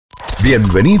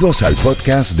Bienvenidos al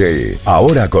podcast de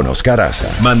Ahora con Oscar Aza.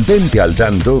 Mantente al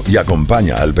tanto y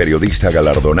acompaña al periodista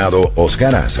galardonado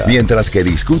Oscar Aza mientras que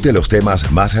discute los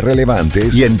temas más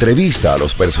relevantes y entrevista a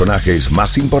los personajes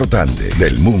más importantes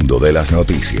del mundo de las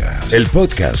noticias. El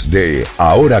podcast de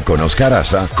Ahora con Oscar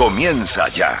Aza comienza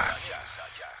ya.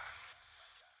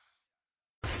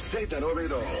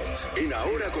 Z92. En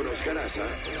Ahora con Oscar Aza,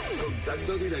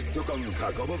 contacto directo con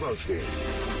Jacobo Goldstein.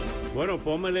 Bueno,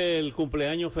 póngale el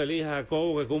cumpleaños feliz a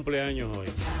Jacobo, que cumple años hoy.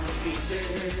 Happy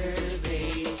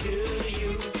birthday to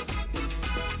you.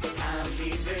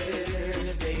 Happy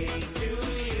birthday to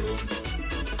you.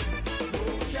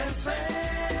 Muchas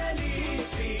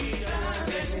felicidades.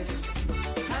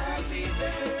 Happy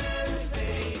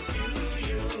birthday to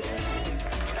you.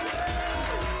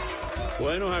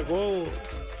 Bueno, Jacobo,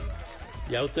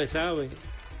 ya usted sabe,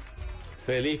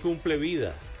 feliz cumple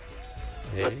vida.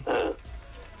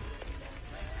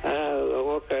 Don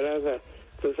Oscar Aza,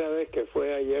 tú sabes que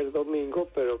fue ayer domingo,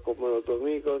 pero como los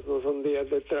domingos no son días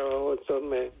de trabajo,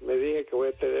 entonces me dije que voy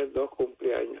a tener dos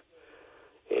cumpleaños.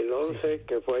 El 11, sí,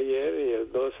 que fue ayer, y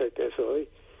el 12, que es hoy.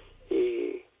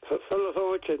 Y solo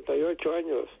son 88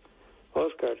 años,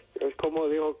 Oscar. Es como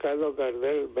dijo Carlos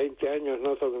Gardel, 20 años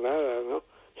no son nada, ¿no?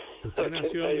 Usted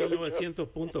nació en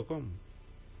 1900.com.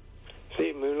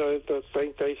 Sí,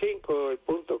 1935, el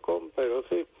 .com, pero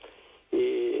sí.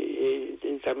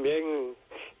 Y también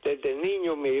desde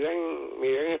niño mi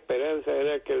gran esperanza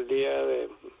era que el día de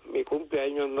mi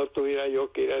cumpleaños no tuviera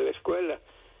yo que ir a la escuela,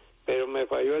 pero me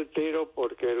falló el tiro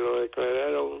porque lo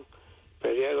declararon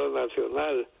feriado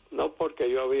nacional, no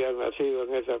porque yo había nacido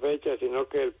en esa fecha, sino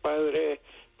que el padre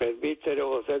presbítero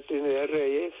José Trinidad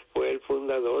Reyes fue el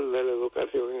fundador de la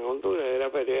educación en Honduras,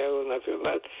 era feriado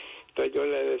nacional. Entonces yo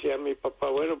le decía a mi papá,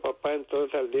 bueno papá,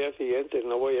 entonces al día siguiente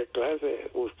no voy a clase,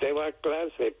 usted va a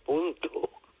clase, punto.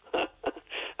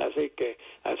 Así que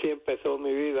así empezó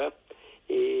mi vida,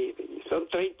 y son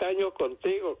 30 años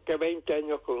contigo, que 20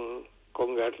 años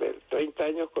con Gardel, 30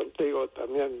 años contigo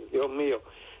también, Dios mío,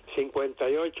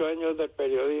 58 años de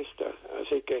periodista,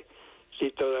 así que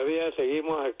si todavía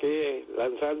seguimos aquí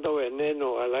lanzando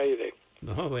veneno al aire.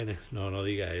 No, no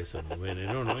diga eso,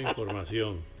 veneno no,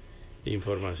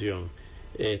 información.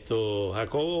 Esto,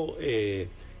 Jacobo,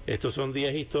 estos son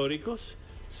días históricos,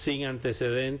 sin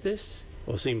antecedentes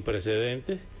o sin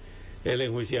precedentes. El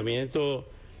enjuiciamiento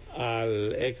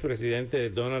al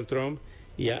expresidente Donald Trump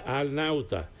y al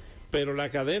Nauta. Pero la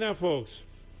cadena Fox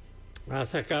ha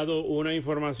sacado una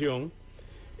información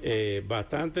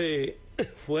bastante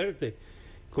fuerte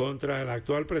contra el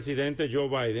actual presidente Joe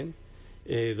Biden,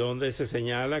 donde se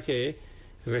señala que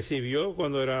recibió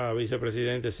cuando era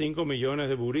vicepresidente 5 millones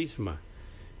de burisma,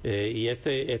 y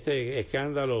este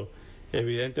escándalo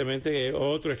evidentemente es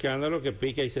otro escándalo que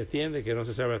pica y se extiende, que no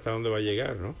se sabe hasta dónde va a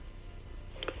llegar, ¿no?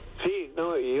 Sí,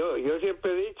 no, y yo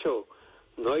siempre he dicho,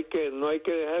 no hay que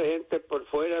dejar gente por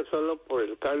fuera solo por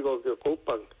el cargo que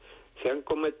ocupan. Si han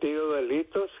cometido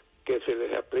delitos, que se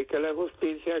les aplique la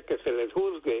justicia, que se les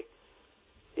juzgue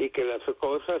y que las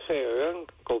cosas se hagan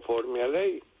conforme a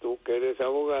ley. Tú que eres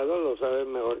abogado lo sabes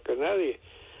mejor que nadie.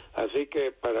 Así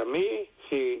que para mí,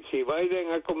 si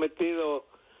Biden ha cometido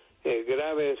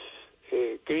graves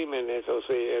crímenes, o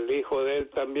si el hijo de él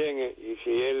también, y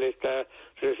si él está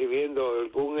recibiendo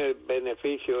algún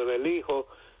beneficio del hijo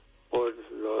por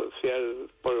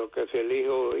lo que si el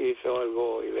hijo hizo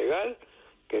algo ilegal,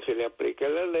 que se le aplique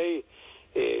la ley.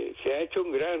 Se ha hecho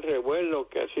un gran revuelo,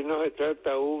 que así no se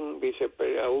trata a un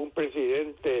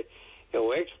presidente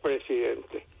o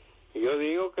expresidente. Yo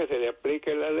digo que se le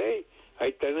aplique la ley.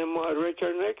 Ahí tenemos a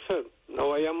Richard Nixon, no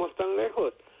vayamos tan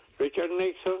lejos. Richard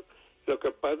Nixon, lo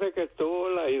que pasa es que tuvo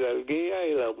la hidalguía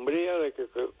y la hombría de que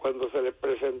cuando se le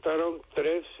presentaron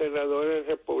 3 senadores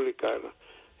republicanos,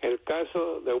 el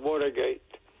caso de Watergate,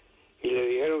 y le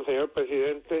dijeron, señor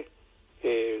presidente,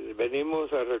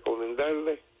 venimos a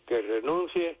recomendarle que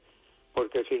renuncie,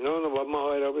 porque si no nos vamos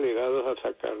a ver obligados a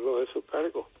sacarlo de su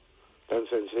cargo. Tan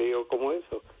sencillo como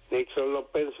eso. Nixon lo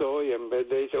pensó, y en vez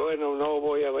de decir, bueno, no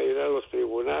voy a ir a los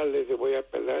tribunales y voy a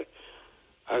apelar,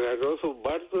 agarró sus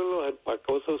bártulos,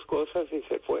 empacó sus cosas y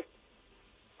se fue.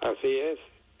 Así es.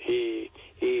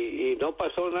 Y no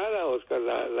pasó nada, Oscar.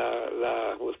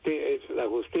 La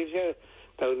justicia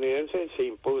estadounidense se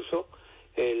impuso,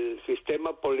 el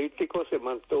sistema político se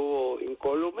mantuvo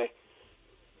incólume,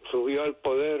 subió al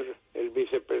poder el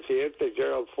vicepresidente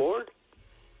Gerald Ford,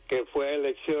 que fue a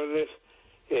elecciones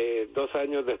 2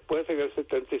 años después, en el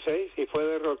 76, y fue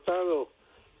derrotado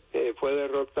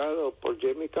por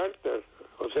Jimmy Carter.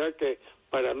 O sea que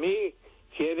para mí,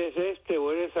 si eres este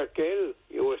o eres aquel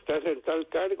o estás en tal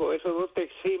cargo, eso no te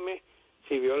exime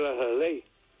si violas la ley.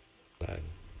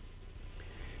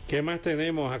 ¿Qué más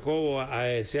tenemos, Jacobo?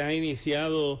 Se ha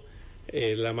iniciado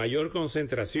la mayor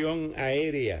concentración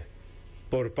aérea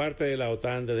por parte de la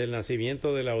OTAN desde el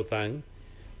nacimiento de la OTAN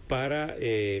para,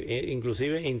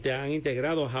 inclusive han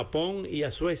integrado a Japón y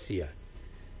a Suecia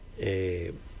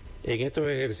en estos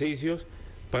ejercicios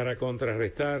para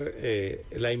contrarrestar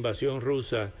la invasión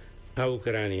rusa a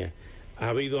Ucrania. Ha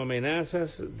habido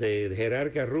amenazas de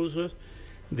jerarcas rusos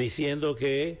diciendo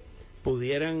que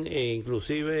pudieran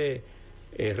inclusive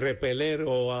repeler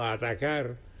o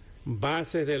atacar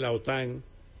bases de la OTAN,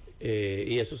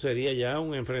 y eso sería ya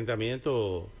un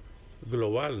enfrentamiento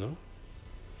global, ¿no?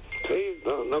 Sí,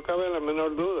 no cabe la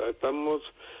menor duda. Estamos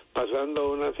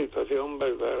pasando una situación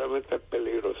verdaderamente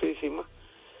peligrosísima.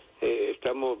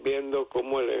 Estamos viendo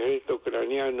cómo el ejército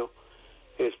ucraniano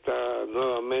está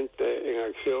nuevamente en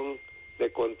acción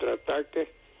de contraataque,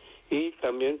 y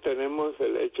también tenemos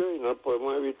el hecho, y no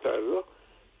podemos evitarlo,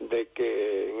 de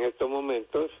que en estos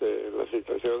momentos la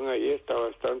situación ahí está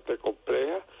bastante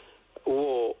compleja.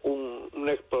 Hubo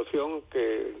una explosión,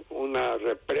 una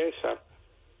represa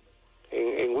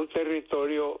en un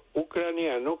territorio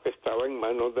ucraniano que estaba en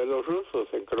manos de los rusos,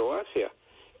 en Croacia.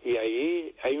 Y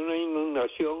ahí hay una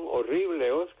inundación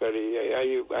horrible, Oscar, y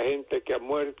hay gente que ha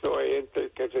muerto, hay gente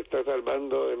que se está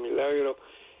salvando de milagro.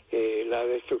 La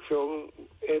destrucción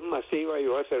es masiva y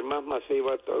va a ser más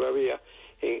masiva todavía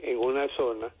en una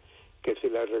zona que, si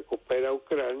la recupera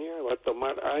Ucrania, va a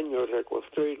tomar años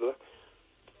reconstruirla,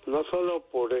 no solo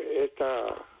por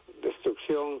esta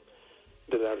destrucción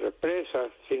de las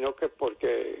represas, sino que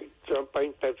porque Trump ha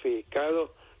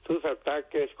intensificado sus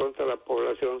ataques contra la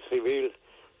población civil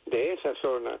de esa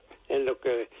zona, en lo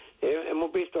que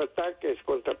hemos visto ataques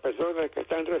contra personas que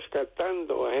están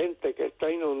rescatando a gente que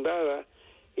está inundada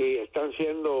y están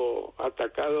siendo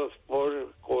atacados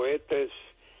por cohetes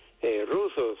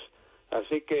rusos.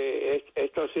 Así que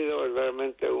esto ha sido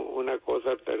verdaderamente una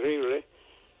cosa terrible,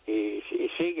 y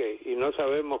sigue, y no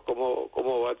sabemos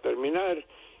cómo va a terminar.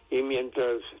 Y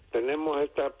mientras tenemos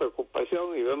esta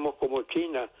preocupación y vemos cómo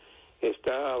China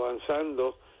está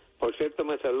avanzando, por cierto,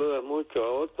 me saluda mucho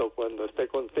a Otto cuando esté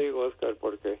contigo, Oscar,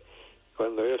 porque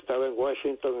cuando yo estaba en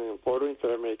Washington en el Foro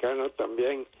Interamericano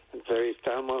también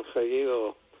entrevistamos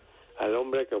seguido al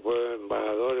hombre que fue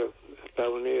embajador de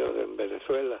Estados Unidos en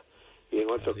Venezuela y en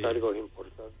otros cargos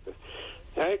importantes.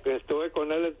 Que estuve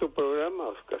con él en tu programa,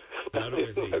 Oscar. Claro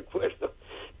que sí. Me acuerdo.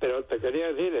 Pero te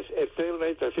quería decir, esta es una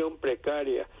situación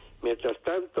precaria. Mientras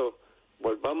tanto,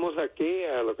 volvamos aquí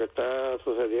a lo que está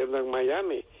sucediendo en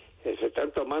Miami. Se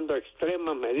están tomando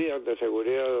extremas medidas de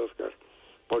seguridad, Oscar,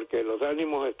 porque los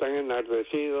ánimos están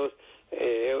enardecidos.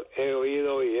 He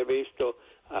oído y he visto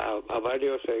a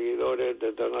varios seguidores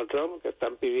de Donald Trump que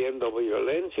están pidiendo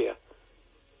violencia.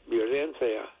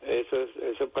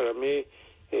 Eso para mí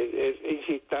es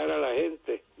incitar a la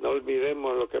gente. No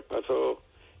olvidemos lo que pasó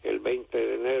el 20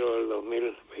 de enero del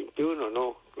 2021,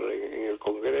 ¿no? En el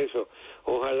Congreso.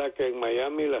 Ojalá que en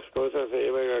Miami las cosas se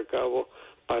lleven a cabo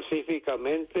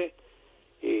pacíficamente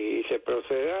y se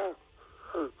proceda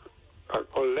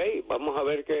con ley. Vamos a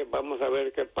ver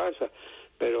qué pasa.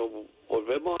 Pero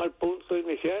volvemos al punto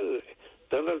inicial.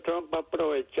 Donald Trump ha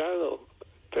aprovechado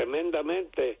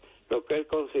tremendamente lo que él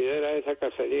considera esa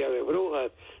cacería de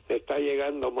brujas. Le está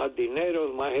llegando más dinero,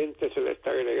 más gente se le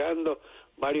está agregando.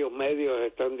 Varios medios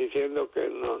están diciendo que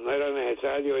no era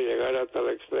necesario llegar hasta el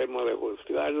extremo de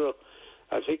juzgarlo.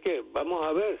 Así que vamos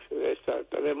a ver,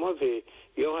 tenemos y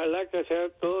ojalá que sea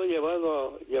todo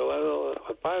llevado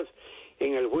a paz.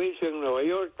 En el juicio en Nueva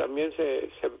York también se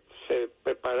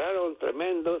prepararon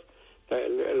tremendos.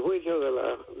 El juicio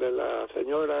de la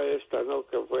señora esta, ¿no?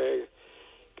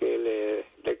 Que le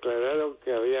declararon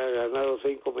que había ganado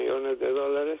 $5 millones,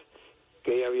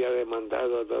 que ella había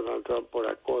demandado a Donald Trump por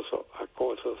acoso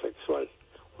sexual,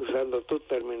 usando tu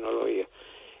terminología.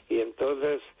 Y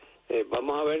entonces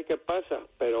vamos a ver qué pasa,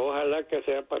 pero ojalá que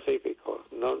sea pacífico.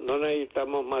 No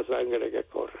necesitamos más sangre que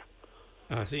corra.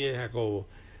 Así es, Jacobo.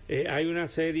 Hay una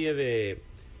serie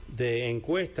de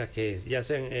encuestas que ya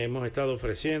hemos estado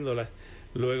ofreciéndolas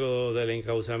luego del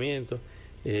encauzamiento,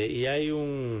 y hay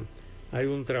un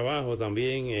trabajo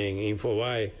también en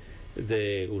Infobae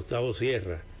de Gustavo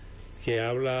Sierra que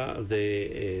habla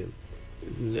de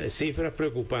cifras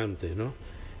preocupantes, ¿no?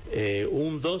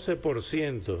 Un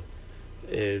 12%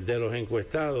 de los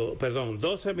encuestados,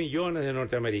 12 millones de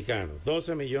norteamericanos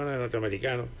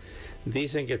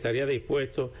dicen que estaría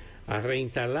dispuesto a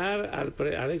reinstalar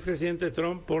al expresidente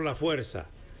Trump por la fuerza,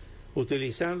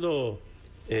 utilizando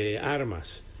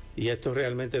armas, y esto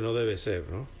realmente no debe ser,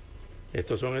 ¿no?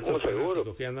 Estos son estos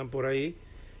fanáticos que andan por ahí,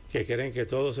 que creen que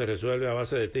todo se resuelve a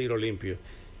base de tiro limpio,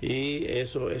 y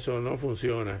eso no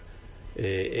funciona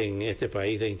en este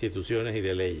país de instituciones y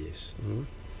de leyes.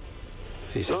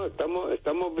 Sí, sí. No,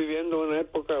 estamos viviendo una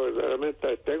época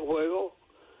verdaderamente, está en juego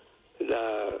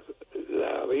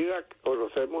la vida que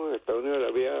conocemos en Estados Unidos,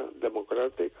 la vida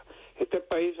democrática. Este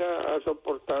país ha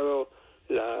soportado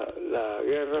la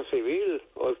guerra civil,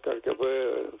 Oscar, que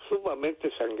fue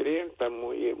sumamente sangrienta,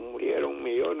 murieron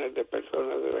millones de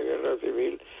personas de la guerra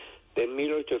civil de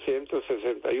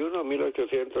 1861 a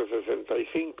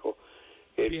 1865.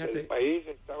 El país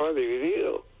estaba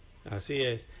dividido. Así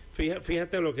es.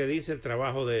 Fíjate lo que dice el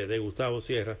trabajo de Gustavo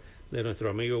Sierra, de nuestro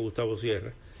amigo Gustavo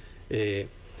Sierra.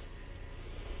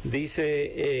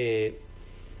 Dice,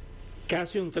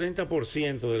 casi un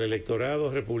 30% del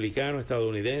electorado republicano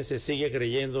estadounidense sigue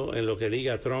creyendo en lo que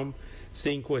diga Trump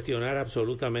sin cuestionar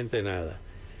absolutamente nada.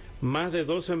 Más de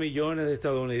 12 millones de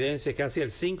estadounidenses, casi el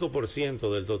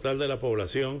 5% del total de la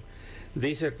población,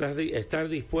 dice estar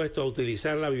dispuesto a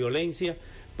utilizar la violencia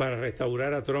para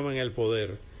restaurar a Trump en el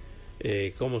poder,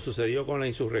 como sucedió con la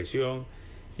insurrección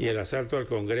y el asalto al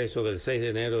Congreso del 6 de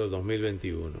enero de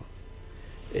 2021.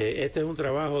 Este es un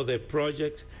trabajo de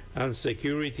Project and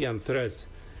Security and Threats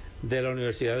de la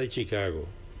Universidad de Chicago.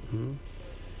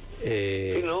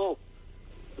 Sí, no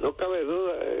cabe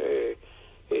duda.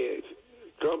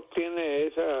 Trump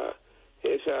tiene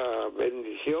esa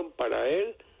bendición para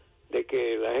él de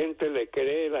que la gente le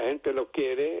cree, la gente lo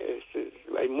quiere.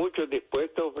 Hay muchos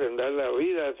dispuestos a ofrendar la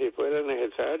vida si fuera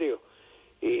necesario,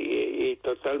 y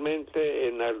totalmente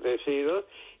enardecidos,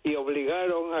 y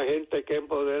obligaron a gente que es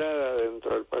moderada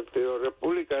dentro del Partido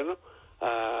Republicano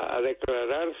a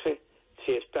declararse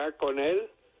si está con él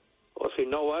o si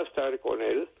no va a estar con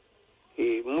él.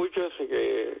 Y muchos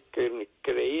que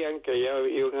creían que ya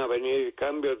iban a venir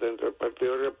cambios dentro del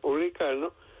Partido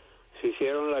Republicano se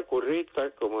hicieron la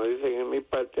currita, como dicen en mi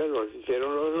patria, los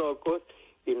hicieron los locos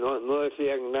y no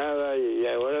decían nada, y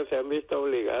ahora se han visto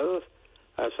obligados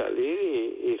a salir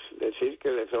y decir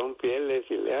que le son fieles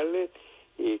y leales,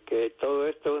 y que todo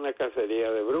esto es una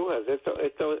cacería de brujas.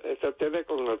 Esto tiene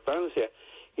connotancia.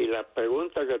 Y la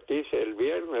pregunta que te hice el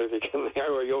viernes y que me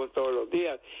hago yo todos los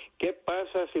días: ¿qué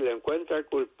pasa si le encuentran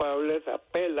culpables,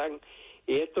 apelan,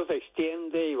 y esto se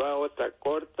extiende y va a otra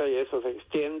corte y eso se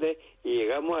extiende y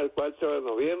llegamos al 4 de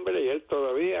noviembre y él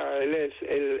todavía, él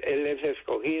es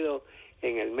escogido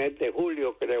en el mes de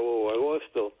julio, creo, o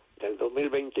agosto del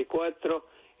 2024,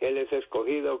 él es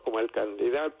escogido como el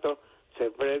candidato, se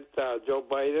enfrenta a Joe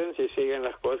Biden si siguen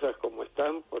las cosas como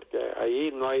están, porque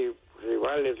ahí no hay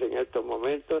rivales en estos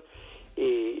momentos,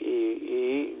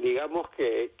 y digamos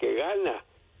que gana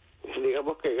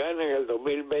en el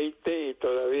 2020 y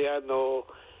todavía no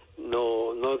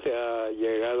se ha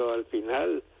llegado al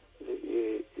final.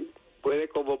 Puede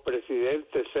como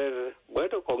presidente ser,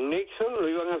 bueno, con Nixon lo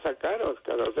iban a sacar,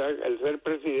 Oscar, o sea, el ser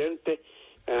presidente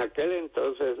en aquel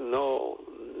entonces no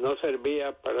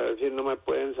servía para decir no me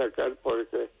pueden sacar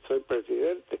porque soy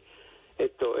presidente.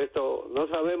 Esto no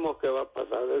sabemos qué va a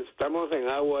pasar. Estamos en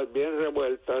aguas bien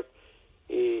revueltas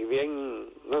y bien,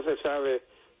 no se sabe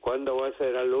cuándo va a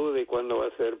ser alud y cuándo va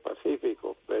a ser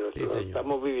pacífico, pero sí, lo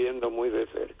estamos viviendo muy de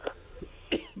cerca.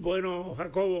 Bueno,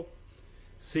 Jacobo,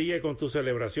 sigue con tus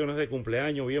celebraciones de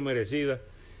cumpleaños bien merecidas,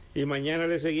 y mañana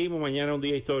le seguimos, mañana un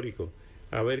día histórico,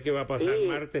 a ver qué va a pasar. Sí.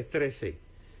 Martes 13.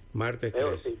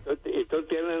 Y tú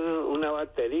tienes una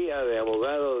batería de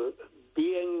abogados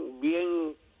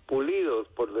bien pulidos,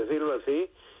 por decirlo así,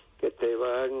 que te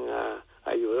van a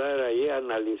ayudar ahí a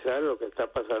analizar lo que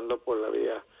está pasando por la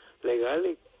vía legal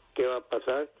y qué va a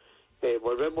pasar.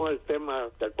 Volvemos al tema.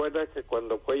 ¿Te acuerdas que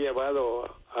cuando fue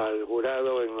llevado al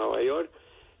jurado en Nueva York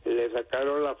le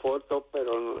sacaron la foto,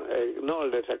 pero no,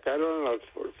 le sacaron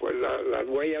las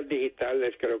huellas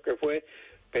digitales, creo que fue,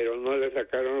 pero no le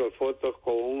sacaron las fotos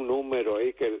con un número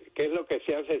ahí, que es lo que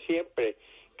se hace siempre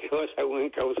que vas a un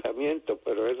encauzamiento,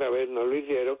 pero esa vez no lo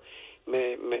hicieron.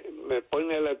 Me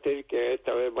pone a latir que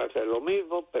esta vez va a ser lo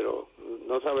mismo, pero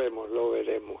no sabemos, lo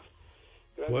veremos.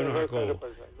 Gracias, bueno, Jacobo, por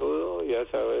el saludo. Ya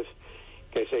sabes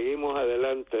que seguimos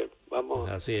adelante. Vamos,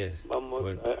 así es. Vamos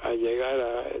bueno. a llegar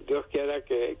a... Dios quiera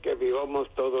que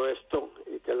vivamos todo esto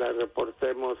y que la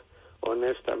reportemos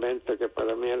honestamente, que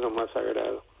para mí es lo más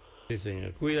sagrado. Sí,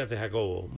 señor. Cuídate, Jacobo.